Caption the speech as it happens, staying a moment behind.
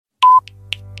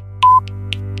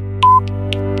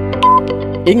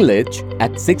English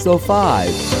at 6:05.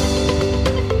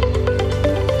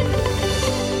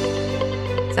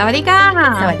 สวัสดีค่ะ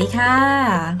สวัสดีค่ะ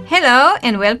Hello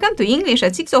and welcome to English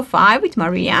at 6:05 with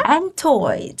Maria and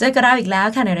Toy เจอกับเราอีกแล้ว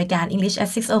ค่ะในรายการ English at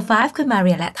 6:05 คุณมาเ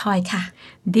รียและทอยค่ะ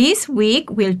This week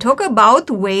we'll talk about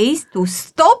ways to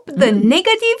stop the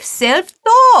negative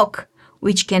self-talk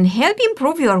which can help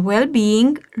improve your well-being,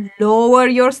 lower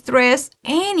your stress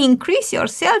and increase your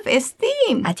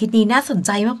self-esteem อาทิตย์นี้น่าสนใ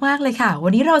จมากๆเลยค่ะวั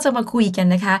นนี้เราจะมาคุยกัน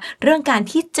นะคะเรื่องการ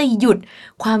ที่จะหยุด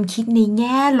ความคิดในแ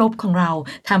ง่ลบของเรา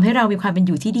ทำให้เรามีความเป็นอ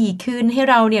ยู่ที่ดีขึ้นให้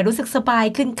เราเนี่ยรู้สึกสบาย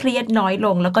ขึ้นเครียดน้อยล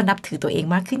งแล้วก็นับถือตัวเอง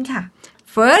มากขึ้นค่ะ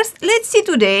First, let's see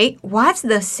today what's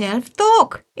the self-talk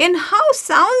and how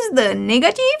sounds the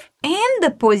negative and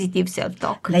the positive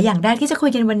self-talk. และอย่างแรกที่จะคุ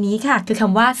ยกันวันนี้ค่ะคือค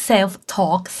ำว่า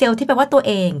self-talk self ที่แปลว่าตัว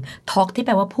เอง talk ที่แป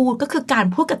ลว่าพูดก็คือการ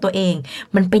พูดกับตัวเอง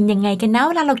มันเป็นยังไงกันนะเ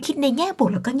วลาเราคิดในแง่บวก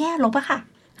แล้วก็แง่ลบอะค่ะ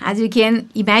As you can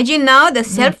imagine now, the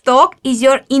self-talk is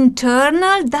your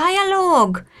internal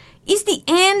dialogue. It's the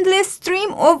endless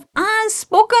stream of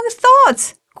unspoken thoughts,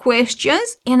 questions,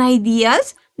 and ideas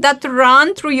that run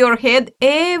through your head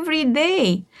every day.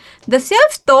 The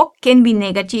self-talk can be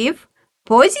negative,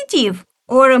 positive,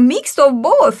 or a mix of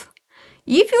both.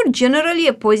 If you're generally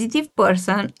a positive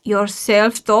person, your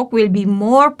self-talk will be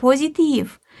more positive.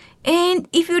 And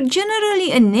if you're generally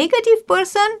a negative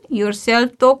person, your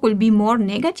self-talk will be more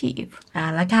negative.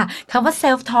 แล้วค่ะคำว่า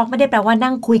self talk ไม่ได้แปลว่า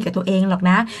นั่งคุยกับตัวเองหรอก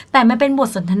นะแต่มันเป็นบท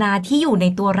สนทนาที่อยู่ใน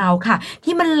ตัวเราค่ะ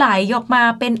ที่มันไหลออกมา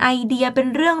เป็นไอเดียเป็น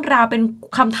เรื่องราวเป็น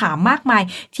คำถามมากมาย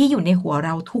ที่อยู่ในหัวเร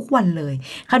าทุกวันเลย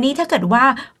คราวนี้ถ้าเกิดว่า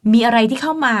มีอะไรที่เข้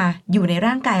ามาอยู่ใน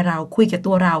ร่างกายเราคุยกับ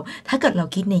ตัวเราถ้าเกิดเรา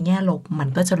คิดในแง่ลบมัน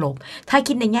ก็จะลบถ้า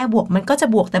คิดในแง่บวกมันก็จะ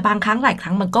บวกแต่บางครั้งหลายค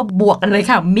รั้งมันก็บวกกันเลย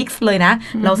ค่ะ mix เลยนะ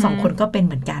เราสองคนก็เป็น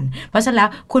เหมือนกันเพราะฉะนั้นแล้ว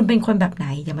คุณเป็นคนแบบไหน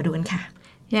อย่ามาดูกันค่ะ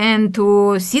And to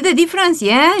see the difference,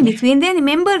 between them,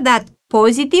 remember that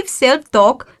positive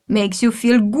self-talk makes you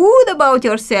feel good about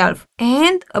yourself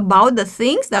and about the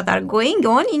things that are going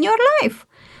on in your life,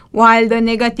 while the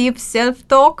negative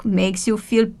self-talk makes you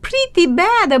feel pretty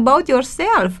bad about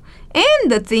yourself and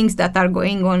the things that are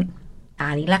going on.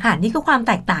นี่แหละค่ะนี่คือความ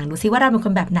แตกต่างดูซิว่าเราเป็นค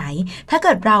นแบบไหนถ้าเ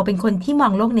กิดเราเป็นคนที่มอ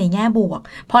งโลกในแง่บวก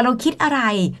พอเราคิดอะไร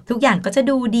ทุกอย่างก็จะ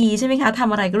ดูดีใช่ไหมคะท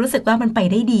ำอะไรก็รู้สึกว่ามันไป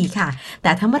ได้ดีค่ะแ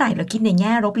ต่ถ้าเมื่อไหร่เราคิดในแ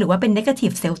ง่ลบหรือว่าเป็น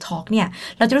negative self talk เนี่ย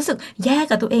เราจะรู้สึกแย่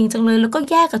กับตัวเองจังเลยแล้วก็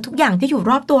แย่กับทุกอย่างที่อยู่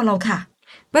รอบตัวเราค่ะ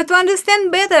But to understand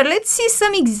better, let's see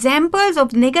some examples of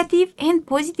negative and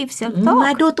positive self-talk. ม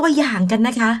าดูตัวอย่างกันน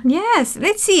ะคะ Yes,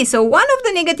 let's see. So one of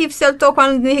the negative self-talk,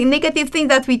 one of the negative things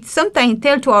that we sometimes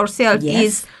tell to ourselves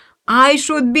is I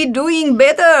should be doing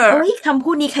better. คำพู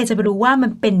ดนี้ใครจะไปรู้ว่ามั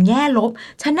นเป็นแง่ลบ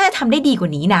ฉันน่าจะทำได้ดีกว่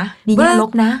านี้นะนี่แง่ล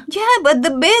บนะ Yeah, but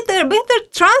the better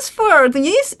transform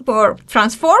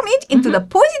it into the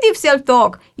positive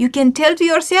self-talk. You can tell to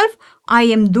yourself, I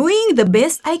am doing the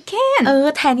best I can.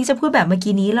 แทนที่จะพูดแบบเมื่อ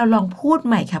กี้นี้เราลองพูดใ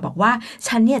หม่ค่ะบอกว่า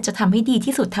ฉันเนี่ยจะทำให้ดี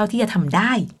ที่สุดเท่าที่จะทำไ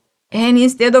ด้ And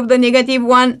instead of the negative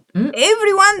one,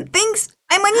 everyone thinks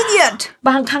I'm an idiot. บ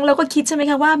างครั้งเราก็คิดใช่ไหม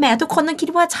คะว่าแหมทุกคนต้องคิด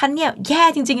ว่าฉันเนี่ยแย่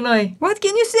จริงๆเลย What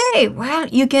can you say? Well,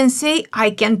 you can say I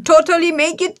can totally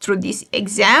make it through this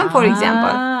exam, for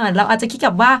example. เราอาจจะคิด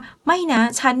กับว่าไม่นะ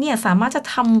ฉันเนี่ยสามารถจะ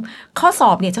ทำข้อส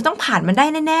อบเนี่ยจะต้องผ่านมันได้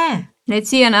แน่ๆ Let's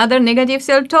see another negative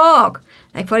self-talk.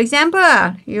 Like for example,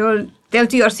 you'll tell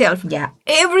to yourself,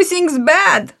 everything's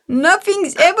bad.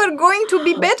 Nothing's ever going to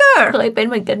be better. เคยเป็น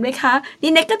เหมือนกันไหมคะ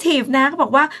นี่ negative นะเขาบอ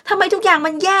กว่าทำไมทุกอย่าง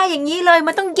มันแย่อย่างนี้เลย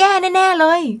มันต้องแย่แน่ๆเล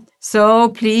ย So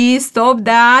please stop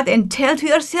that and tell to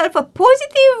yourself a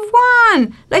positive one.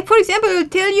 Like for example,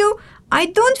 it'll tell you, I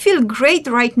don't feel great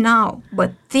right now, but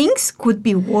things could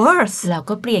be worse. แล้ว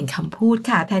ก็เปลี่ยนคำพูด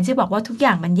ค่ะแทนที่บอกว่าทุกอ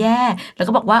ย่างมันแย่แล้ว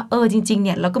ก็บอกว่าจริงๆเ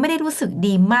นี่ยเราก็ไม่ได้รู้สึก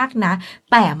ดีมากนะ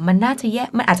แต่มันน่าจะแย่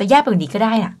มันอาจจะแย่ไปกว่านี้ก็ไ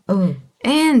ด้น่ะ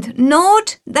And note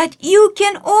that you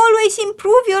can always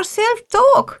improve your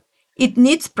self-talk. It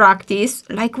needs practice,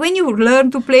 like when you learn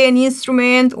to play an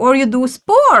instrument or you do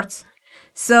sports.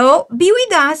 So be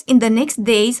with us in the next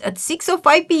days at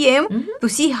 6:05 p.m. to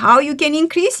see how you can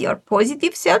increase your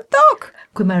positive self-talk.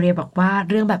 คุณมาเรียบอกว่า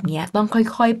เรื่องแบบนี้ต้อง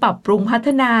ค่อยๆปรับปรุงพัฒ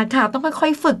นาค่ะต้องค่อ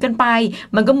ยๆฝึกกันไป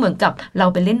มันก็เหมือนกับเรา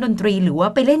ไปเล่นดนตรีหรือว่า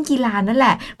ไปเล่นกีฬานั่นแหล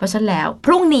ะเพราะฉะนั้นแล้วพ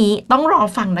รุ่งนี้ต้องรอ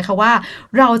ฟังนะคะว่า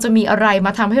เราจะมีอะไรม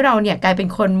าทำให้เราเนี่ยกลายเป็น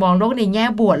คนมองโลกในแง่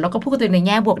บวกแล้วก็พูดในแ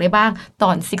ง่บวกได้บ้างต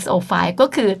อน 6:05 ก็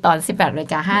คือตอน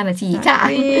 18:05 นาทีค่ะ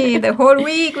The whole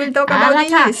week we'll talk about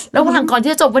this. ระหว่างก่อน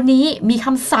ที่จะจบวันนี้มีค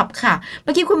ำศัพท์ค่ะเ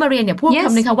มื่อกี้คุณมาเรียเนี่ยพูดค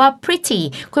ำนึงค่ะว่า pretty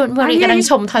คุณมาเรียกำลัง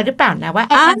ชมทอยหรือเปล่านะว่า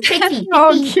I'm pretty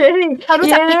เขารู้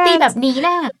จัก pretty แบบนี้น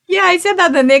ะ Yeah, I said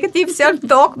that the negative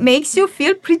self-talk makes you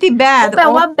feel pretty bad. แปล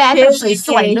ว่า bad แบบส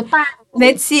วยๆหรือเปล่า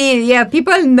Let's see. Yeah,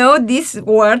 people know this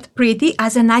word pretty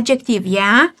as an adjective,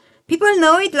 yeah? People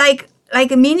know it like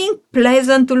like meaning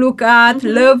pleasant to look at,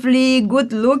 lovely, good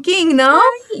looking, no?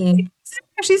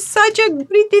 She's such a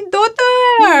pretty daughter.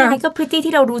 ไงก็ pretty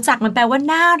ที่เรารู้จักมันแปลว่า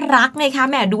น่ารักไงคะ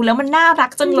แหมดูแล้วมันน่ารั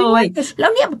กจังเลย แล้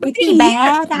วเนี่ย pretty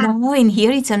bad อะ No, in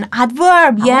here it's an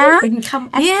adverb, yeah? เป็นค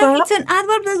ำ Yeah, adverb it's an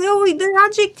adverb that goes with the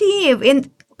adjective. And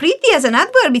pretty as an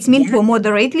adverb, it's meant to a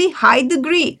moderately high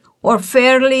degree. Or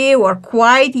fairly, or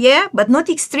quite, yeah? But not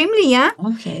extremely, yeah?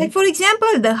 Okay. Like, for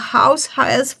example, the house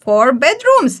has 4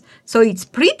 bedrooms. So it's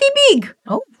pretty big.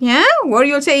 Oh. Yeah? Or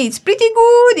you'll say it's pretty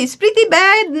good, it's pretty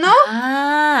bad, no?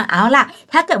 เอาล่ะ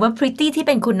ถ้าเกิดว่า pretty ที่เ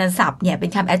ป็นคุณศัพท์เนี่ยเป็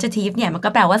นคำ adjective เนี่ยมันก็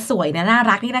แปลว่าสวยนะน่า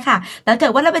รักนี่นะคะแล้วเกิ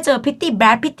ดว่าเราไปเจอ pretty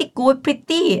bad pretty good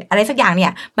pretty อะไรสักอย่างเนี่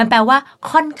ยมันแปลว่า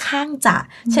ค่อนข้างจะ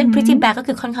เช่น pretty bad ก็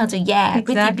คือค่อนข้างจะแย่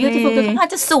pretty beautiful คือค่อนข้า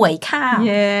งจะสวยค่ะ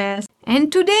Yes. And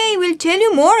today we'll tell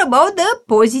you more about the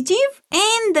positive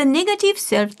and the negative ไหน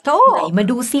self-talk. มา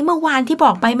ดูซิเมื่อวานที่บ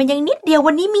อกไปมันยังนิดเดียว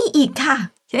วันนี้มีอีกค่ะ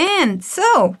And so,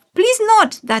 please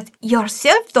note that your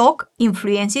self-talk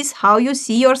influences how you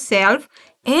see yourself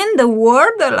and the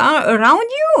world around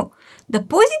you. The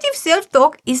positive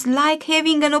self-talk is like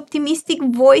having an optimistic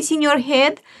voice in your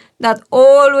head that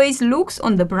always looks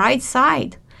on the bright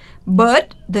side. But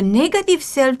the negative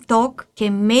self-talk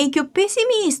can make you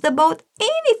pessimist about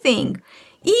anything,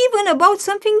 even about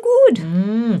something good.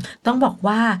 ต้องบอก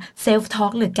ว่า self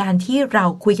talk หรือการที่เรา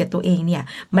คุยกับตัวเองเนี่ย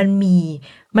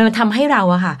มันทำให้เรา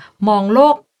อะค่ะมองโล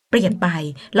กเปลี่ยนไป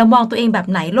เรามองตัวเองแบบ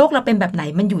ไหนโลกเราเป็นแบบไหน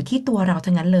มันอยู่ที่ตัวเรา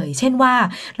ทั้งนั้นเลยเช่นว่า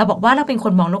เราบอกว่าเราเป็นค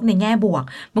นมองโลกในแง่บวก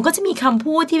มันก็จะมีคำ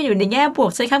พูดที่อยู่ในแง่บวก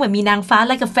ใช่ไหมคะเหมือนมีนางฟ้า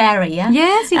like a fairy อะ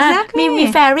Yes, exactly. มี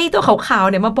fairy ตัวขาวๆ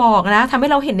เนี่ยมาบอกนะทำให้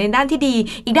เราเห็นในด้านที่ดี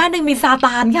อีกด้านหนึ่งมีซาต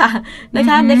านค่ะนะค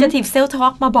ะ negative self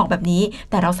talk มาบอกแบบนี้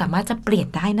แต่เราสามารถจะเปลี่ยน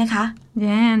ได้นะคะ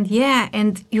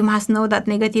And you must know that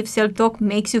negative self-talk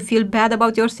makes you feel bad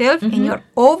about yourself and your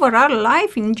overall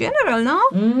life in general, no?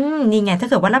 นี่ไงถ้า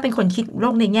เกิดว่าเราเป็นคนคิดโล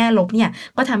กในแง่ลบเนี่ย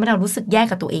ก็ทำให้เรารู้สึกแย่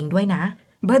กับตัวเองด้วยนะ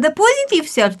But the positive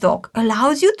self-talk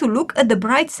allows you to look at the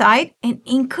bright side and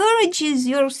encourages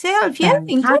yourself,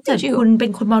 ถ้าเกิด encourages คุณ you. เป็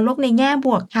นคนมองโลกในแง่บ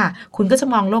วกค่ะคุณก็จะ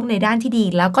มองโลกในด้านที่ดี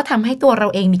แล้วก็ทำให้ตัวเรา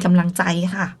เองมีกำลังใจ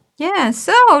ค่ะ Yeah,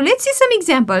 so let's see some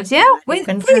examples, yeah?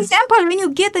 For example, when you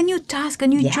get a new task, a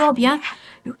new job,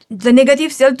 the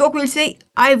negative self-talk will say,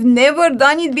 I've never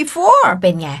done it before. เป็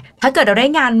นไงถ้าเกิดเราได้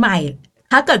งานใหม่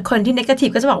ถ้าเกิดคนที่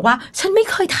negative ก็จะบอกว่าฉันไม่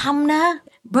เคยทำนะ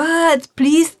But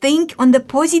please think on the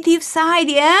positive side,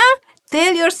 yeah?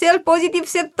 Tell yourself positive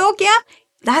self-talk,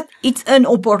 that it's an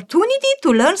opportunity to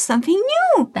learn something new.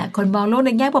 แต่คนมองโลกใ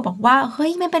นแง่บวกบอกว่าเฮ้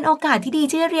ยมันเป็นโอกาสที่ดี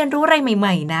ที่จะเรียนรู้อะไรให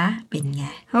ม่ๆนะเป็นไง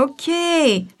Okay,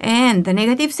 and the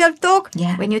negative self-talk,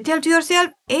 when you tell to yourself,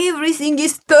 everything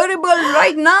is terrible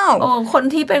right now. คน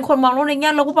ที่เป็นคนมองโลกในแง่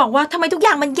ลบก็บอกว่าทำไมทุกอ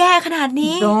ย่างมันแย่ขนาด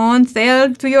นี้ Don't tell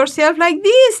to yourself like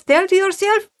this. Tell to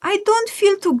yourself, I don't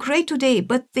feel too great today,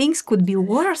 but things could be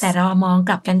worse. แต่เรามอง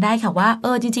กลับกันได้ค่ะว่า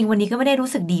จริงๆวันนี้ก็ไม่ได้รู้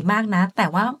สึกดีมากนะแต่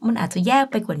ว่ามันอาจจะแย่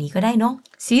ไปกว่านี้ก็ได้เนาะ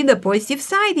See the positive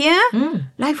side, yeah?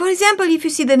 Like for example, if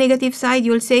you see the negative side,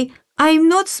 you'll say, I'm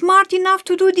not smart enough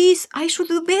to do this. I should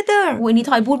do better. วันนี้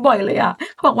ทอยพูดบ่อยเลยอ่ะ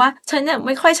เขาบอกว่าฉันเนี่ยไ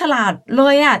ม่ค่อยฉลาดเล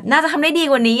ยอ่ะน่าจะทำได้ดี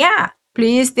กว่านี้อ่ะ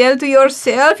Please tell to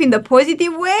yourself in the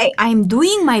positive way, I'm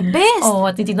doing my best.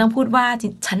 จริงๆต้องพูดว่า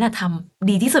ฉันน่ะทำ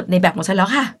ดีที่สุดในแบบของฉันแล้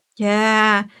วค่ะ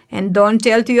Yeah, and don't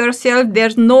tell to yourself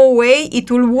there's no way it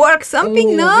will work something,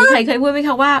 no? มีใครเคยพูดไหมค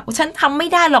ะว่าฉันทำไม่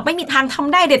ได้หรอกไม่มีทางท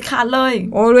ำได้เด็ดขาดเลย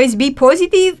Always be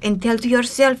positive and tell to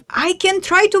yourself, I can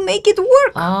try to make it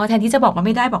work. แทนที่จะบอกว่าไ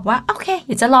ม่ได้บอกว่าโอเคเ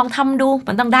ดี๋ยวจะลองทำดู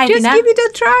มันต้องได้ดิ Just นะ give it a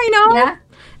try, no? Yeah.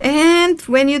 And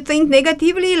when you think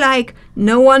negatively, like,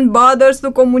 no one bothers to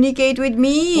communicate with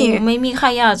me. ไม่มีใคร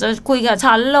อยากจะคุยกับ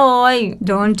ฉันเลย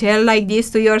Don't tell like this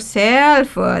to yourself.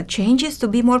 Changes to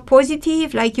be more positive.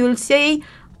 Like you'll say,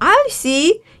 I'll see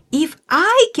if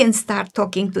I can start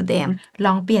talking to them. ล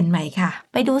องเปลี่ยนใหม่ค่ะ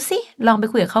ไปดูสิลองไป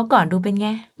คุยกับเขาก่อนดูเป็นไง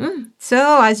So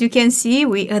as you can see,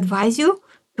 we advise you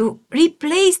to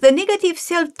replace the negative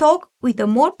self-talk with a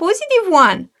more positive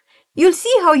one. You'll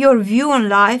see how your view on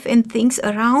life and things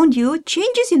around you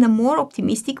changes in a more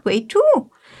optimistic way too.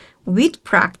 With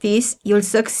practice, you'll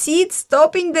succeed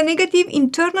stopping the negative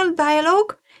internal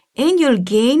dialogue and you'll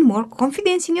gain more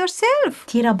confidence in yourself.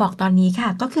 ที่เราบอกตอนนี้ค่ะ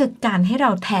ก็คือการให้เร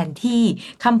าแทนที่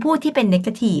คำพูดที่เป็น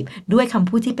negative ด้วยคำ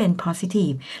พูดที่เป็น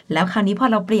positive แล้วคราวนี้พอ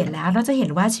เราเปลี่ยนแล้วเราจะเห็น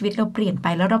ว่าชีวิตเราเปลี่ยนไป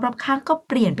แล้วรอบๆข้างก็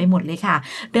เปลี่ยนไปหมดเลยค่ะ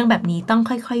เรื่องแบบนี้ต้อง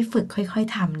ค่อยๆฝึกค่อย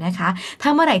ๆทำนะคะถ้า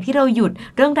เมื่อไหร่ที่เราหยุด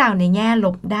เรื่องราวในแง่ล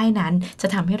บได้นั้นจะ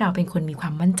ทำให้เราเป็นคนมีควา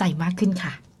มมั่นใจมากขึ้น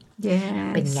ค่ะ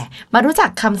เป็นไงมารู้จัก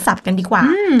คำศัพท์กันดีกว่า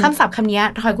คำศัพท์คำนี้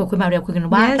ทอยกับคุณมาเรียวคุยกัน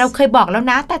ว่าเราเคยบอกแล้ว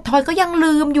นะแต่ทอยก็ยัง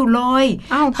ลืมอยู่เลย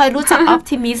ทอยรู้จัก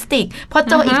optimistic พอ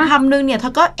เจออีกคำนึงเนี่ยท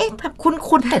อยก็แบบ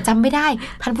คุ้นๆแต่จำไม่ได้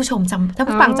ท่านผู้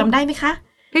ฟังจำได้ไหมคะ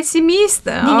Pessimist.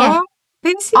 Ni Oh,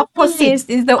 opposite. pessimist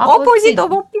is the opposite of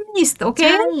optimist. ใช่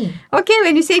Okay. Okay.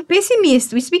 When you say pessimist,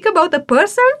 we speak about a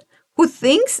person who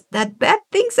thinks that bad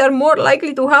things are more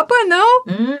likely to happen. No,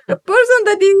 อืม a person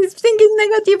that is thinking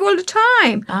negative all the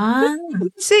time. อ่า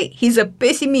Say he's a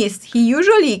pessimist. He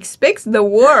usually expects the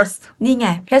worst. นี่ไง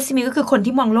เพสซิมิก็คือคน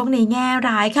ที่มองโลกในแง่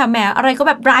ร้ายค่ะแหมอะไรก็แ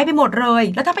บบร้ายไปหมดเลย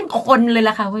แล้วถ้าเป็นคนเลย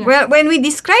ล่ะคะคุณ Well, when we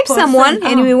describe Person, someone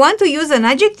and oh. we want to use an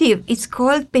adjective, it's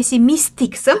called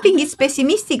pessimistic. Something is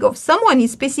pessimistic of someone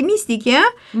is pessimistic, yeah?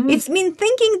 It's mean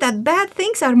thinking that bad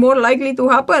things are more likely to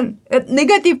happen. A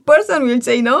negative person will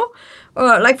say no.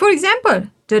 Like for example,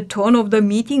 the tone of the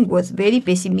meeting was very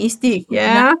pessimistic,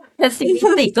 yeah? เพสซิมิส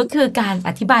ติกก็คือการอ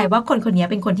ธิบายว่าคนคนนี้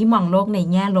เป็นคนที่มองโลกใน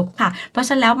แง่ลบค่ะเพราะฉ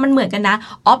ะนั้นแล้วมันเหมือนกันนะ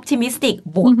optimistic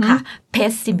บวกค่ะ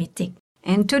pessimistic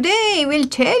And today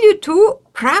we'll tell you to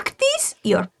practice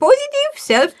your positive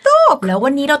self-talk. แล้ววั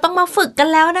นนี้เราต้องมาฝึกกัน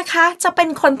แล้วนะคะจะเป็น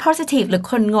คน positive หรือ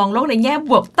คนมองโลกในแง่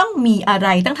บวกต้องมีอะไร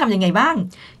ต้องทำยังไงบ้าง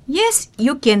Yes,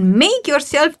 you can make your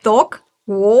self-talk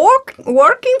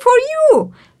working for you.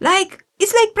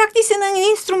 It's like practicing an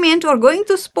instrument or going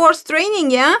to sports training,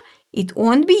 yeah? It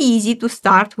won't be easy to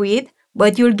start with,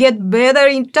 but you'll get better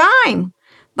in time.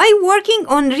 By working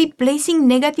on replacing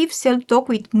negative self-talk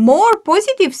with more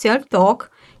positive self-talk,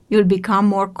 you'll become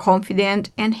more confident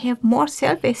and have more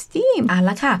self-esteem.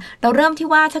 ละค่ะเราเริ่มที่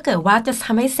ว่าถ้าเกิดว่าจะท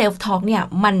ำให้เซลฟ์ทอล์กเนี่ย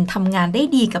มันทำงานได้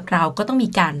ดีกับเราก็ต้องมี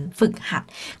การฝึกหัด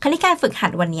คราวนี้การฝึกหั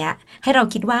ดวันนี้ให้เรา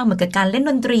คิดว่าเหมือนกับการเล่น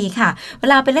ดนตรีค่ะเว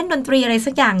ลาไปเล่นดนตรีอะไร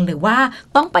สักอย่างหรือว่า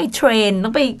ต้องไปเทรนต้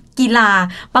องไปกีฬา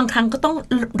บางครั้งก็ต้อง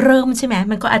เริ่มใช่ไหม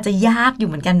มันก็อาจจะยากอยู่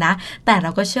เหมือนกันนะแต่เร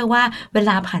าก็เชื่อว่าเว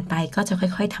ลาผ่านไปก็จะค่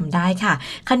อยๆทำได้ค่ะ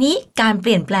คราวนี้การเป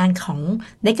ลี่ยนแปลงของ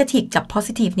negative กับ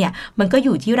positive เนี่ยมันก็อ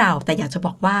ยู่ที่เราแต่อยากจะบ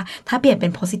อกว่าถ้าเปลี่ยนเป็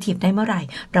น positive ได้เมื่อไหร่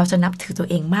เราจะนับถือตัว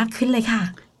เองมากขึ้นเลยค่ะ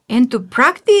And to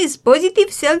practice positive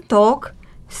self-talk,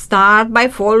 start by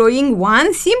following one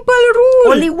simple rule.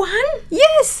 Only one?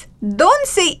 Yes. Don't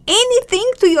say anything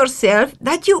to yourself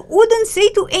that you wouldn't say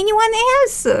to anyone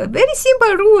else. Very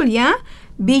simple rule, yeah?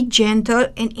 Be gentle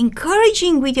and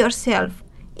encouraging with yourself.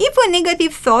 If a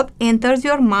negative thought enters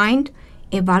your mind,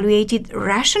 evaluate it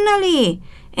rationally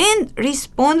and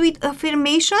respond with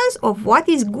affirmations of what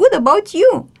is good about you.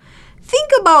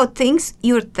 Think about things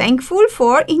you're thankful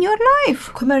for in your life.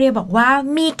 คุณมาเรียบอกว่า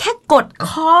มีแค่กฎ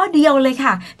ข้อเดียวเลย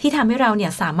ค่ะที่ทำให้เราเนี่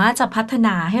ยสามารถจะพัฒน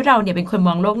าให้เราเนี่ยเป็นคนม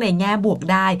องโลกในแง่บวก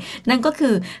ได้นั่นก็คื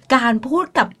อการพูด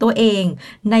กับตัวเอง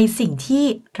ในสิ่งที่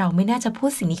เราไม่น่าจะพูด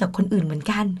สิ่งนี้กับคนอื่นเหมือน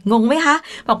กันงงไหมคะ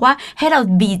บอกว่าให้เรา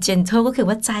be gentle ก็คือ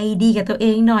ว่าใจดีกับตัวเอ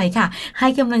งหน่อยค่ะให้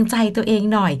กำลังใจตัวเอง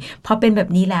หน่อยพอเป็นแบบ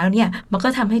นี้แล้วเนี่ยมันก็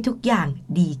ทำให้ทุกอย่าง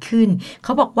ดีขึ้นเข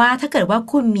าบอกว่าถ้าเกิดว่า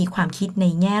คุณมีความคิดใน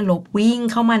แง่ลบวิ่ง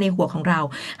เข้ามาในหัวของเรา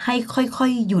ให้ค่อ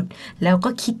ยๆหยุดแล้วก็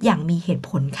คิดอย่างมีเหตุผ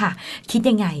ลค่ะคิด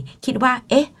ยังไงคิดว่า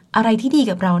อะไรที่ดี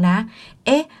กับเรานะ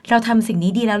เราทำสิ่ง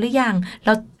นี้ดีแล้วหรือยังเร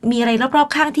ามีอะไรรอบ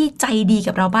ๆข้างที่ใจดี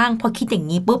กับเราบ้างพอคิดอย่าง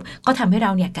นี้ปุ๊บก็ทำให้เร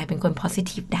าเนี่ยกลายเป็นคน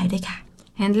positive ได้ด้วยค่ะ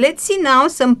And let's see now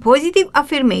some positive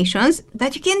affirmations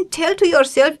that you can tell to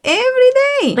yourself every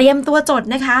day. เตรียมตัวจด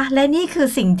นะคะและนี่คือ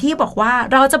สิ่งที่บอกว่า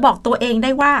เราจะบอกตัวเองไ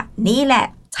ด้ว่านี่แหละ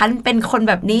ฉันเป็นคน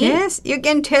แบบนี้ Yes, you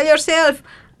can tell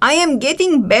yourself,I am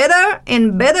getting better and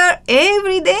better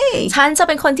every day. ฉันจะเ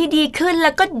ป็นคนที่ดีขึ้นแ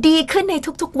ล้วก็ดีขึ้นใน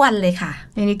ทุกๆวันเลยค่ะ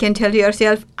And you can tell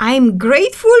yourself, I am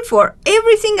grateful for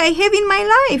everything I have in my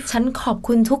life. ฉันขอบ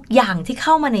คุณทุกอย่างที่เ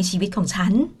ข้ามาในชีวิตของฉั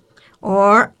น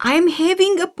Or I am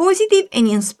having a positive and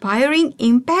inspiring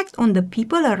impact on the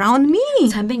people around me.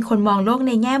 ฉันเป็นคนมองโลกใ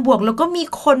นแง่บวกแล้วก็มี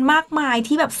คนมากมาย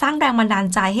ที่แบบสร้างแรงบันดาล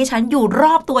ใจให้ฉันอยู่ร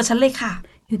อบตัวฉันเลยค่ะ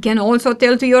You can also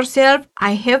tell to yourself,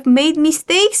 I have made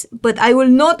mistakes, but I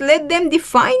will not let them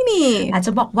define me. อาจจ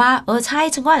ะบอกว่าใช่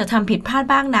ฉันก็อาจจะทำผิดพลาด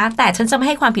บ้างนะแต่ฉันจะไม่ใ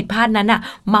ห้ความผิดพลาดนั้นน่ะ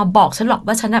มาบอกฉันหรอก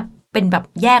ว่าฉันน่ะเป็นแบบ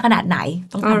แย่ขนาดไหน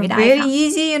ต้องทำไม่ได้ค่ะ Very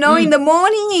easy, in the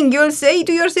morning you'll say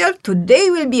to yourself, today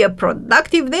will be a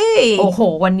productive day. โอ้โห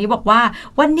วันนี้บอกว่า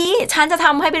วันนี้ฉันจะท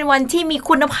ำให้เป็นวันที่มี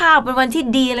คุณภาพเป็นวันที่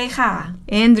ดีเลยค่ะ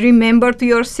And remember to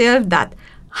yourself that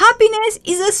happiness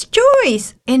is a choice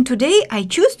and today I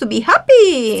choose to be happy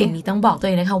สิ่งนี้ต้องบอกตัวเ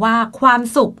องนะคะว่าความ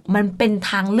สุขมันเป็น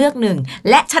ทางเลือกหนึ่ง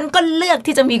และฉันก็เลือก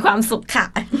ที่จะมีความสุขค่ะ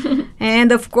And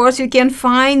of course you can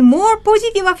find more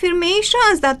positive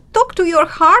affirmations that talk to your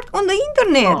heart on the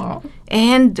internet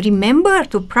And remember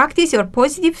to practice your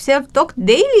positive self-talk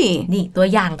daily นี่ตัว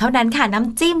อย่างเท่านั้นค่ะน้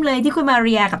ำจิ้มเลยที่คุณมาเ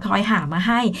รียกับทอยหามาใ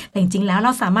ห้แต่จริงๆแล้วเร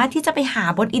าสามารถที่จะไปหา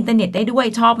บนอินเทอร์เน็ตได้ด้วย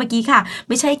ชอบเมื่อกี้ค่ะไ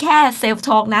ม่ใช่แค่ self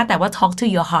talk นะแต่ว่า talk to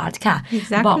your heart ค่ะ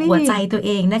Exactly. บอกหัวใจตัวเ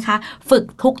องนะคะฝึก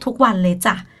ทุกวันเลย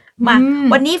จ้ะมา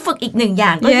วันนี้ฝึกอีกหนึ่งอย่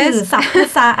างก็คือศัพท์ภา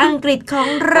ษาอังกฤษของ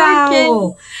เรา Okay.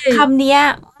 คำนี้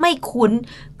ไม่คุ้น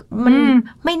มัน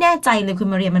ไม่แน่ใจเลยคุณ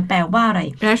มาเรียมันแปลว่าอะไร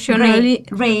Rationally.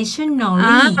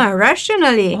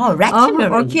 Rationally. Oh,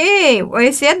 rationally. Okay. I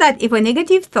said that if a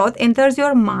negative thought enters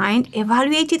your mind,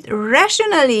 evaluate it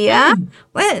rationally, yeah?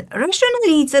 Well,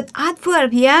 rationally, it's an adverb,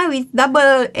 yeah, with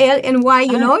double L and Y,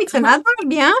 it's an adverb,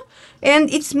 yeah? And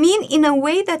it's mean in a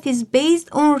way that is based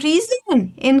on reason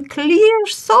and clear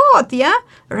thought, yeah?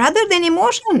 Rather than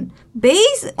emotion.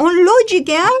 Based on logic,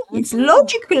 yeah? It's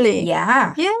logically. Yeah.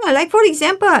 Yeah, like for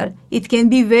example, it can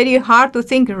be very hard to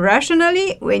think rationally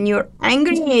when you're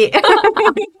angry.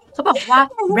 เขาบอกว่า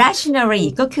rationally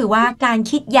ก็คือว่าการ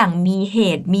คิดอย่างมีเห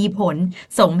ตุมีผล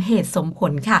สมเหตุสมผ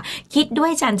ลค่ะคิดด้ว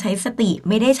ยการใช้สติ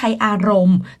ไม่ได้ใช้อารม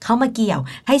ณ์เข้ามาเกี่ยว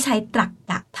ให้ใช้ตรร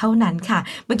กะเท่านั้นค่ะ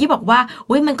เมื่อกี้บอกว่า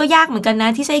มันก็ยากเหมือนกันนะ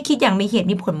ที่ใช้คิดอย่างมีเหตุ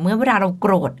มีผลเมื่อเวลาเราโก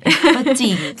รธก็จริ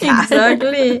งค่ะ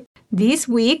Exactly. This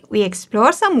week we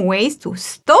explore some ways to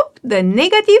stop the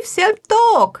negative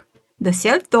self-talk. The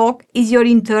self-talk is your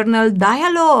internal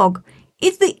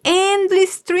dialogue.It's the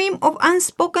endless stream of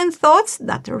unspoken thoughts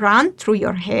that run through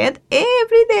your head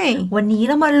every day. วันนี้เ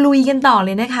รามาลุยกันต่อเล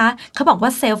ยนะคะเขาบอกว่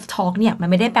า self talk เนี่ยมัน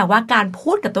ไม่ได้แปลว่าการ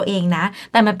พูดกับตัวเองนะ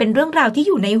แต่มันเป็นเรื่องราวที่อ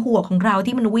ยู่ในหัวของเรา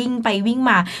ที่มันวิ่งไปวิ่ง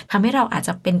มาทำให้เราอาจจ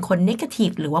ะเป็นคน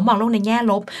negative หรือว่ามองโลกในแง่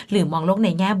ลบหรือมองโลกใน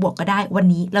แง่บวกก็ได้วัน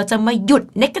นี้เราจะมาหยุด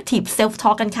negative self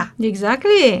talk กันค่ะ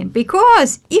Exactly.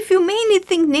 Because if you mainly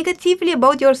think negatively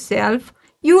about yourself,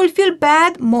 you will feel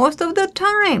bad most of the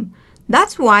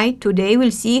time.That's why today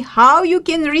we'll see how you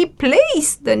can replace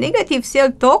the negative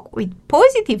self-talk with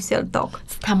positive self-talk.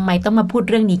 ทำไมต้องมาพูด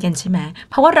เรื่องนี้กันใช่ไหม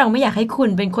เพราะว่าเราไม่อยากให้คุณ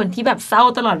เป็นคนที่แบบเศร้า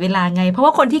ตลอดเวลาไงเพราะว่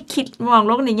าคนที่คิดมองโ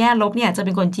ลกในแง่ลบเนี่ยจะเ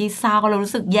ป็นคนที่เศร้าเรา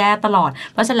รู้สึกแย่ตลอด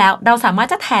เพราะฉะนั้นแล้วเราสามารถ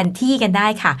จะแทนที่กันได้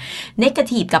ค่ะ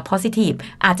negative กับ positive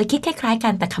อาจจะคิดคล้ายๆกั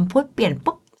นแต่คำพูดเปลี่ยน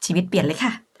ปุ๊บชีวิตเปลี่ยนเลยค่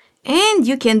ะ And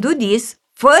you can do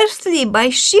this.Firstly, by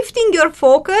shifting your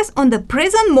focus on the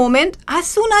present moment as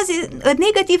soon as a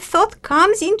negative thought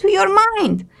comes into your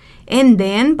mind. And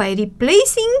then by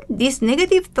replacing this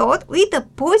negative thought with a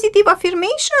positive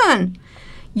affirmation.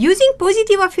 Using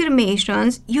positive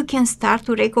affirmations, you can start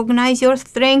to recognize your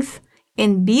strength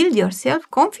and build your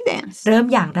self-confidence. เริ่ม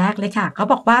อย่างแรกเลยค่ะเขา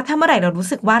บอกว่าถ้าเมื่อไหร่เรารู้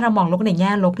สึกว่าเรามองโลกในแ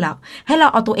ง่ลบแล้วให้เรา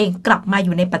เอาตัวเองกลับมาอ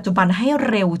ยู่ในปัจจุบันให้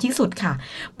เร็วที่สุดค่ะ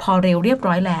พอเร็วเรียบ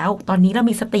ร้อยแล้วตอนนี้เรา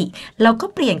มีสติเราก็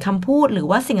เปลี่ยนคำพูดหรือ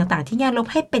ว่าสิ่งต่างๆที่แง่ลบ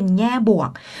ให้เป็นแง่บวก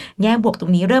แง่บวกตร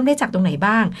งนี้เริ่มได้จากตรงไหน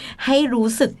บ้างให้รู้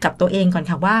สึกกับตัวเองก่อน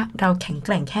ค่ะว่าเราแข็งแก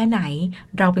ร่งแค่ไหน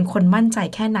เราเป็นคนมั่นใจ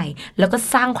แค่ไหนแล้วก็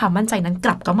สร้างความมั่นใจนั้นก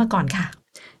ลับเข้ามาก่อนค่ะ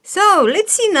So,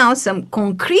 let's see now some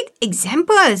concrete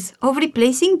examples of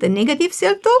replacing the negative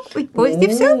self-talk with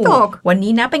positive self-talk. วัน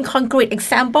นี้นะเป็น concrete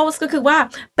examples ก็คือว่า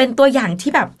เป็นตัวอย่าง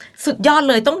ที่แบบสุดยอด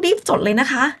เลยต้องรีบจดเลยนะ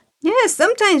คะ Yes,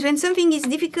 sometimes when something is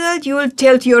difficult, you will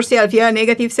tell to yourself,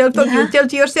 negative self-talk, you tell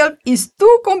to yourself, it's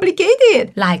too complicated.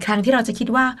 หลายครั้งที่เราจะคิด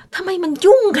ว่าทำไมมัน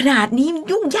ยุ่งขนาดนี้มัน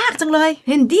ยุ่งยากจังเลย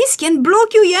And this can block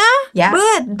you, yeah.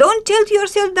 But don't tell to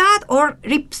yourself that or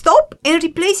stop and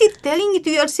replace it telling it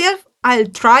to yourself.I'll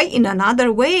try in another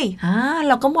way. เ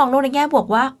ราก็มองโลกในแง่บวก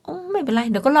ว่าไม่เป็นไร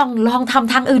เดี๋ยวก็ลองท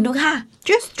ำทางอื่นดูค่ะ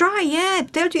Just try,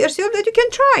 tell to yourself that you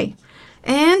can try.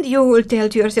 And you will tell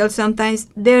to yourself sometimes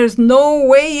there's no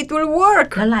way it will work.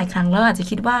 แล้วหลายครั้งเราอาจจะ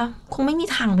คิดว่าคงไม่มี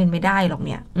ทางเป็นไปได้หรอกเ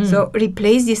นี่ย So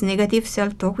replace this negative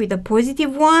self-talk with a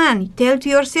positive one. Tell to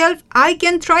yourself I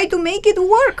can try to make it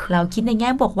work. เราคิดในแง่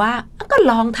บวกว่าก็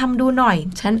ลองทำดูหน่อย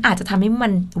ฉันอาจจะทำให้มั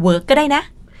นเวิร์กก็ได้นะ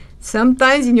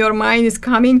Sometimes in your mind is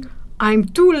coming.I'm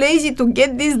too lazy to get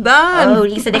this done.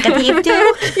 It's a negative too.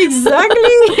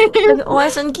 Exactly. โอ้ย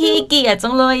ฉันขี้เกียจจั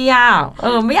งเลย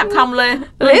ไม่อยากทำเลย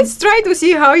Let's try to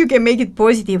see how you can make it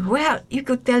positive. Well, you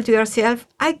could tell to yourself,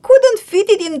 I couldn't fit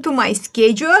it into my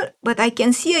schedule, but I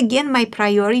can see again my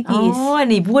priorities.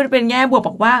 นี่พูดเป็นแง่บวกบ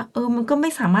อกว่ามันก็ไม่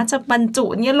สามารถจะบรรจุ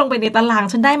เนี่ยลงไปในตาราง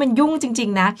ฉันได้มันยุ่งจริง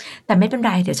ๆนะแต่ไม่เป็นไ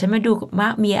รเดี๋ยวฉันมาดูว่า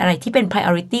มีอะไรที่เป็น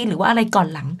priority หรือว่าอะไรก่อน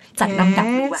หลังจัดลำดับ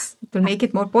ดูว่า to make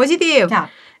it more positive.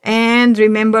 And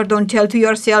remember, don't tell to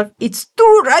yourself, it's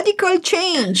too radical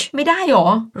change. ไม่ได้หรอ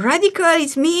Radical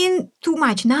is mean too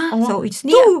much, nah? So it's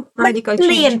too radical change.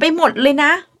 เปลี่ยนไปหมดเลยน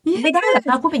ะ ไม่ได้หรอค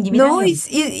ะพูดเป็นอย่างนี้ไม่ได้ No,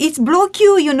 it's block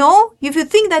you, if you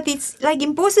think that it's like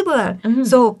impossible.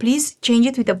 So please change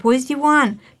it with a positive one.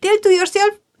 Tell to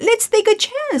yourself, let's take a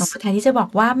chance. แทนที่จะบอก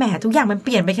ว่าแหมทุกอย่างมันเป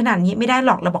ลี่ยนไปขนาดนี้ไม่ได้ห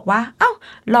รอกเราบอกว่า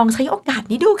ลองใช้โอกาส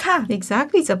นี้ดูค่ะ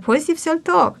Exactly, it's a positive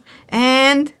self-talk.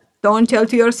 And don't tell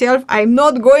to yourself, I'm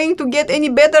not going to get any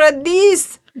better at this.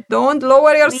 Don't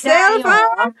lower yourself.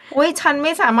 ฉันไ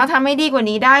ม่สามารถทำให้ดีกว่า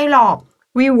นี้ได้หรอก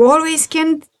We always can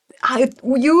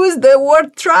use the word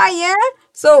try,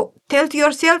 So tell to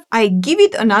yourself, I give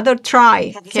it another try.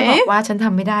 จะบอกว่าฉันท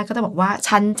ำไม่ได้ก็ต้องบอกว่า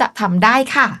ฉันจะทำได้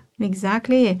ค่ะ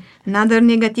Exactly. Another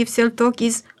negative self-talk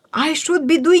is, I should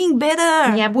be doing better.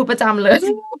 เนี่ยพูดประจำเลย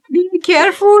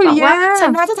careful. บอกว่าฉัน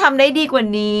Yeah. น่าจะทำได้ดีกว่า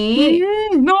นี้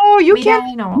No, you ไม่ไ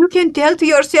ด้เนอะ can tell to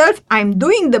yourself, I'm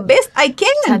doing the best I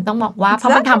ฉัน can. ต้องบอกว่าเพราะ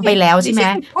มันทำไป Exactly. แล้วใช่ This ไหม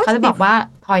is the เขาจะบอก positive. ว่า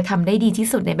ทอยทำได้ดีที่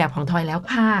สุดในแบบของทอยแล้ว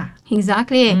ค่ะ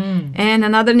Exactly. And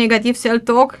another negative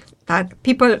self-talk that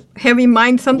people have in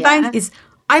mind sometimes Yeah. is,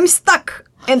 I'm stuck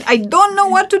and I don't know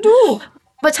what to do.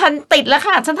 ว่าฉันติดแล้ว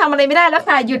ค่ะ ฉันทำอะไรไม่ได้แล้ว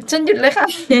ค่ะ หยุดเลยค่ะ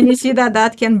Can you see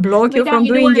that can block you from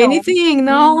Without doing doing anything?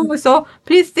 No. So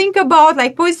please think about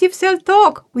like positive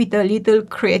self-talk with a little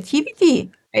creativity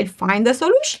and find a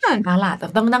solution. เอาล่ะแต่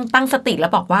ต้องตั้งสติแล้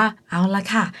วบอกว่าเอาละ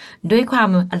ค่ะ ด้วยความ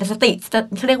สติ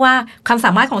เขาเรียกว่าความส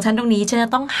ามารถของฉันตรงนี้ฉันจะ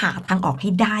ต้องหาทางออกให้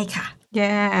ได้ค่ะ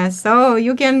Yeah, so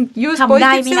you can use ทำไ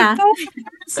ด้ positive ไหมนะ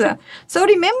self-talk. So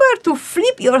remember to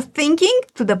flip your thinking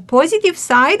to the positive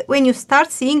side when you start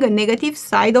seeing a negative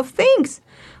side of things.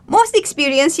 Most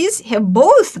experiences have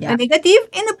both Yeah. a negative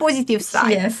and a positive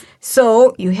side. Yes. So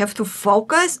you have to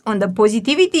focus on the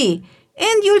positivity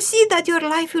and you'll see that your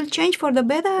life will change for the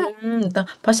better.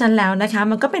 เพราะฉะนั้นแล้วนะคะ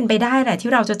มันก็เป็นไปได้แหละ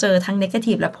ที่เราจะเจอทั้ง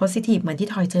negative และ positive เหมือนที่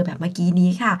ทอยเจอแบบเมื่อกี้นี้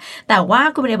ค่ะ แต่ว่า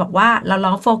คุณเรย์บอกว่าเราล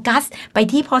องโฟกัสไป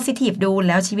ที่ positive ดูแ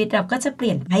ล้วชีวิตเราก็จะเป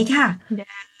ลี่ยนไปค่ะ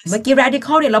เมื่อกี้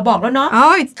radical เนี่ยเราบอกแล้วเนาะ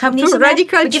Oh, it's คำนี้ true, ใช่ไหม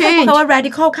radical เมื่อกี้ถ้า change. พูดว่า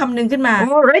radical คำหนึ่งขึ้นมา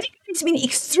Oh, radical has been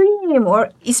extreme, or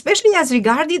especially as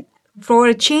regarded for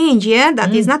a change, yeah,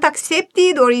 that is not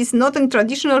accepted or is not in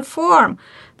traditional form.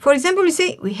 For example, we say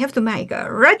we have to make a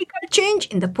radical change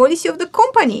in the policy of the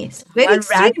company. It's very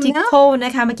extreme, no? radical น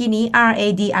ะคะเมื่อกี้นี้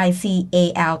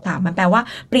radical ค่ะมันแปลว่า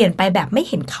เปลี่ยนไปแบบไม่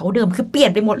เห็นเขาเดิมคือเปลี่ย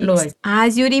นไปหมดเลย As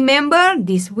you remember,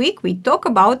 this week we talk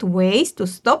about ways to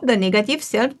stop the negative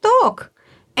self-talk.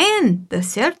 And the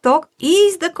self-talk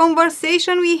is the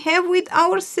conversation we have with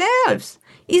ourselves.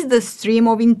 Is the stream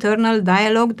of internal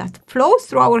dialogue that flows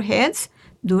through our heads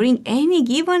during any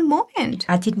given moment.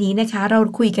 อาทิตย์นี้นะคะเรา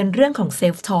คุยกันเรื่องของ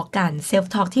self talk กัน self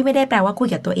talk ที่ไม่ได้แปลว่าคุย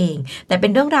กับตัวเอง แต่เป็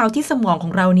นเรื่องราวที่สมองขอ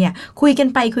งเราเนี่ยคุยกัน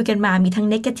ไปคุยกันมามีทั้ง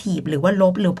negative หรือว่าล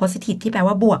บหรือ positive ที่แปล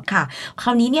ว่าบวกค่ะคร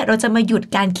าวนี้เนี่ยเราจะมาหยุด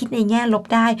การคิดในแง่ลบ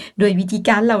ได้โดยวิธีก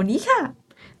ารเหล่านี้ค่ะ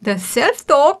The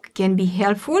self-talk can be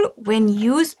helpful when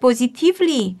used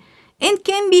positively and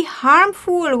can be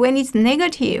harmful when it's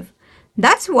negative.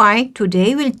 That's why today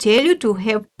we'll tell you to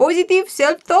have positive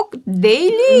self-talk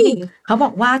daily. เขาบ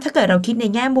อกว่าถ้าเกิดเราคิดใน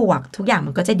แง่บวกทุกอย่าง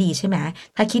มันก็จะดีใช่ไหม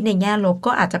ถ้าคิดในแง่ลบ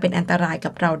ก็อาจจะเป็นอันตราย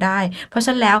กับเราได้เพราะฉะ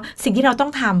นั้นแล้วสิ่งที่เราต้อ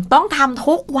งทำ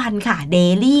ทุกวันค่ะ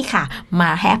daily ค่ะมา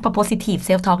have a positive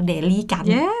self talk daily กัน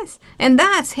Yes, and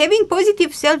that's having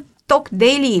positive self-talk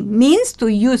daily means to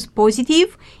use positive,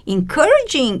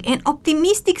 encouraging, and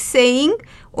optimistic saying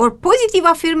or positive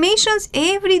affirmations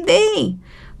every day.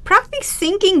 Practice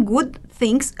thinking good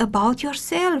things about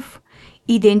yourself.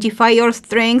 Identify your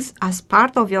strengths as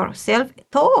part of your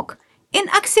self-talk and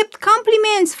accept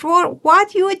compliments for what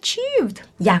you achieved.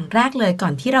 อย่างแรกเลยก่อ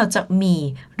นที่เราจะมี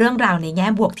เรื่องราวในแง่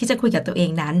บวกที่จะคุยกับตัวเอ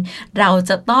งนั้นเรา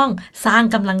จะต้องสร้าง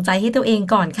กำลังใจให้ตัวเอง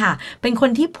ก่อนค่ะเป็นคน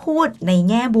ที่พูดใน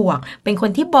แง่บวกเป็นค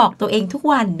นที่บอกตัวเองทุก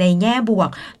วันในแง่บวก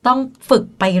ต้องฝึก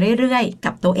ไปเรื่อยๆ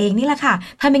กับตัวเองนี่แหละค่ะ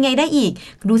ทำยังไงได้อีก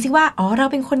ดูซิว่าเรา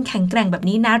เป็นคนแข็งแกร่งแบบ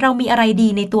นี้นะเรามีอะไรดี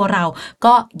ในตัวเรา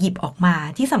ก็หยิบออกมา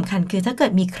ที่สำคัญคือถ้าเกิ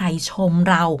ดมีใครชม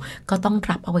เราก็ต้อง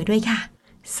รับเอาไว้ด้วยค่ะ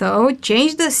So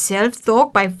change the self-talk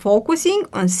by focusing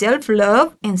on self-love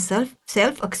and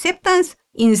self-acceptance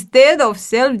instead of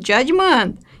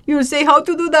self-judgment. You'll say how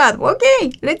to do that. Okay,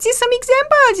 let's see some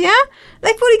examples, yeah?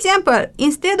 Like for example,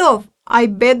 instead of I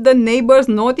bet the neighbors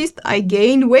noticed I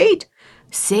gained weight,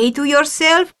 say to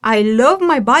yourself, I love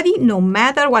my body no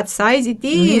matter what size it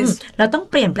is. เราต้อง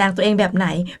เปลี่ยนแปลงตัวเองแบบไหน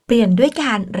เปลี่ยนด้วยก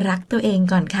ารรักตัวเอง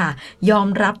ก่อนค่ะยอม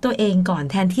รับตัวเองก่อน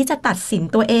แทนที่จะตัดสิน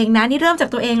ตัวเองนะนี่เริ่มจาก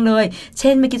ตัวเองเลยเช่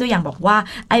นเมื่อกี้ตัวอย่างบอกว่า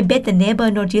I bet the neighbor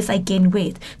noticed I gained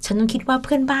weight ฉันต้องคิดว่าเ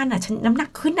พื่อนบ้านฉันน้ำหนัก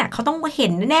ขึ้นเขาต้องมาเห็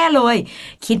นแน่ๆเลย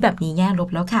คิดแบบนี้แง่ลบ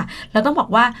แล้วค่ะเราต้องบอก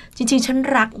ว่าจริงๆฉัน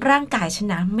รักร่างกายฉัน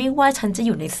นะไม่ว่าฉันจะอ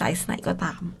ยู่ในไซส์ไหนก็ต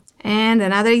าม And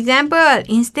another example,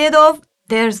 instead of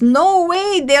there's no way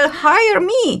they'll hire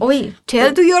me. Tell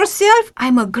to yourself,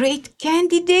 I'm a great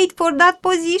candidate for that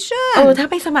position. ถ้า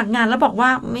ไปสมัครงานแล้วบอกว่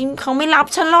าเขาไม่รับ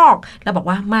ฉันหรอกแล้วบอก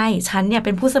ว่าไม่ฉันเนี่ยเ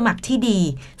ป็นผู้สมัครที่ดี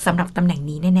สำหรับตำแหน่ง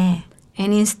นี้แน่ๆ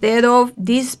And instead of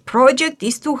this project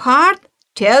is too hard,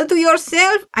 tell to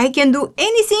yourself, I can do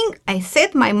anything I set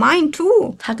my mind to.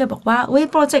 ถ้าเกิดบอกว่า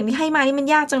โปรเจกต์นี้ให้มานี่มัน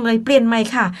ยากจังเลยเปลี่ยนใหม่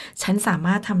ค่ะฉันสาม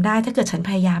ารถทำได้ถ้าเกิดฉัน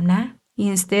พยายามนะ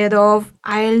Instead of,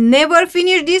 I'll never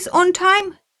finish this on time,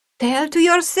 tell to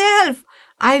yourself,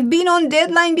 I've been on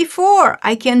deadline before,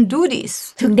 I can do this.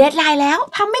 ถึงเดดไลน์แล้ว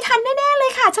ทำไม่ทันแน่ๆเล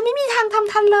ยค่ะฉันไม่มีทางท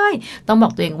ำทันเลยต้องบอ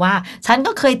กตัวเองว่าฉัน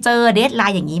ก็เคยเจอเดดไล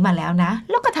น์อย่างนี้มาแล้วนะ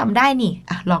แล้วก็ทำได้นี่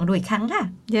ลองดูอีกครั้งค่ะ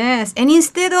Yes, and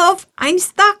instead of, I'm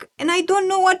stuck and I don't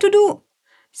know what to do,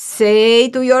 Say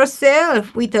to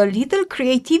yourself, with a little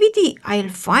creativity,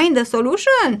 I'll find a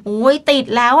solution. โอ้ยติด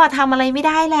แล้วอะทำอะไรไม่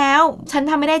ได้แล้วฉัน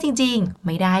ทำไม่ได้จริงๆไ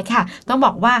ม่ได้ค่ะต้องบ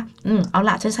อกว่าเอา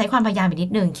ล่ะฉันใช้ความพยายามไปนิด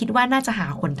นึงคิดว่าน่าจะหา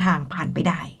หนทางผ่านไป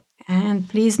ได้ And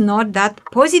please note that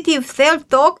positive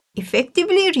self-talk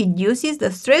effectively reduces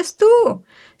the stress too.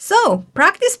 So,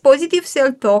 practice positive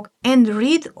self-talk and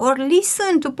read or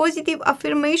listen to positive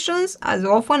affirmations as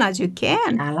often as you can.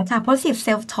 แล้วค่ะ positive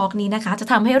self talk นี้นะคะจะ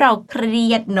ทำให้เราเครี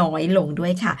ยดน้อยลงด้ว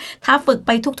ยค่ะถ้าฝึกไ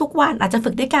ปทุกๆวันอาจจะฝึ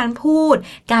กด้วยการพูด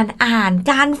การอ่าน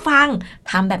การฟัง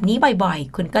ทำแบบนี้บ่อย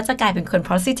ๆคุณก็จะกลายเป็นคน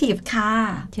positive ค่ะ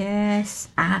Yes.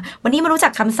 วันนี้มารู้จั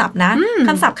กคำศัพท์นะค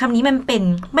ำศัพท์คำนี้มันเป็น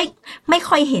ไม่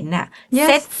ค่อยเห็นน่ะ Yes.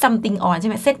 set something on ใช่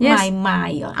ไหม set Yes. my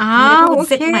mind เหรอ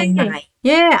set Okay. my mind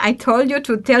Yeah, I told you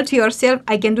to tell to yourself,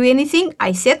 I can do anything.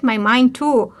 I set my mind to.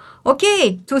 Okay,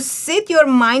 to set your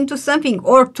mind to something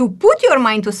or to put your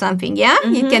mind to something, yeah?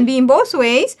 It can be in both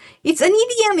ways. It's an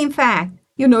idiom, in fact.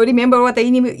 Remember what an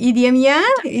idiom, yeah?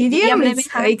 Idiom is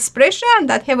an expression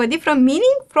that have a different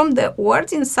meaning from the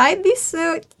words inside this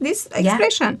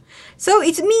expression. So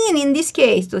it's mean in this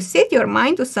case, to set your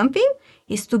mind to something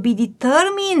is to be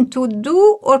determined to do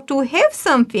or to have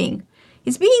something.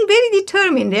 It's being very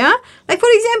determined, yeah? Like,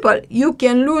 for example, you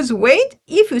can lose weight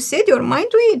if you set your mind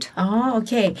to it. โอ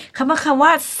เคคำว่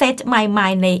า set my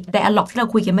mind ใน dialogue ที่เรา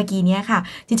คุยกันเมื่อกี้นี้ค่ะ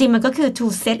จริงๆมันก็คือ to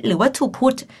set หรือว่า to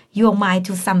put your mind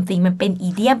to something มันเป็น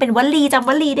idiom เป็นวลีจำว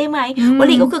ลีได้ไหมว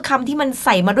ลีก็คือคำที่มันใ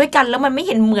ส่มาด้วยกันแล้วมันไม่เ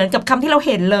ห็นเหมือนกับคำที่เราเ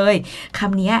ห็นเลยค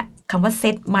ำนี้คำว่า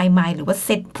set my mind หรือว่า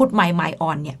set put my mind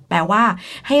on เนี่ยแปลว่า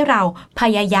ให้เราพ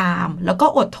ยายามแล้วก็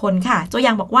อดทนค่ะตัวอย่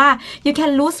างบอกว่า you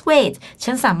can lose weight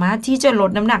ฉันสามารถที่จะล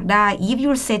ดน้ำหนักได้ if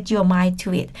you set your mind to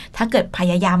it ถ้าเกิดพ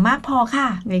ยายามมากพอค่ะ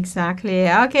Exactly.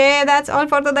 Okay, that's all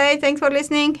for today. Thanks for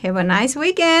listening. Have a nice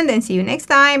weekend and see you next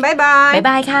time. Bye-bye. บ๊าย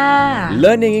บายค่ะ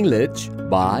Learning English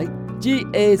by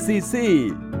GACC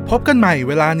พบกันใหม่เ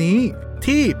วลานี้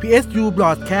ที่ PSU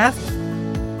Broadcast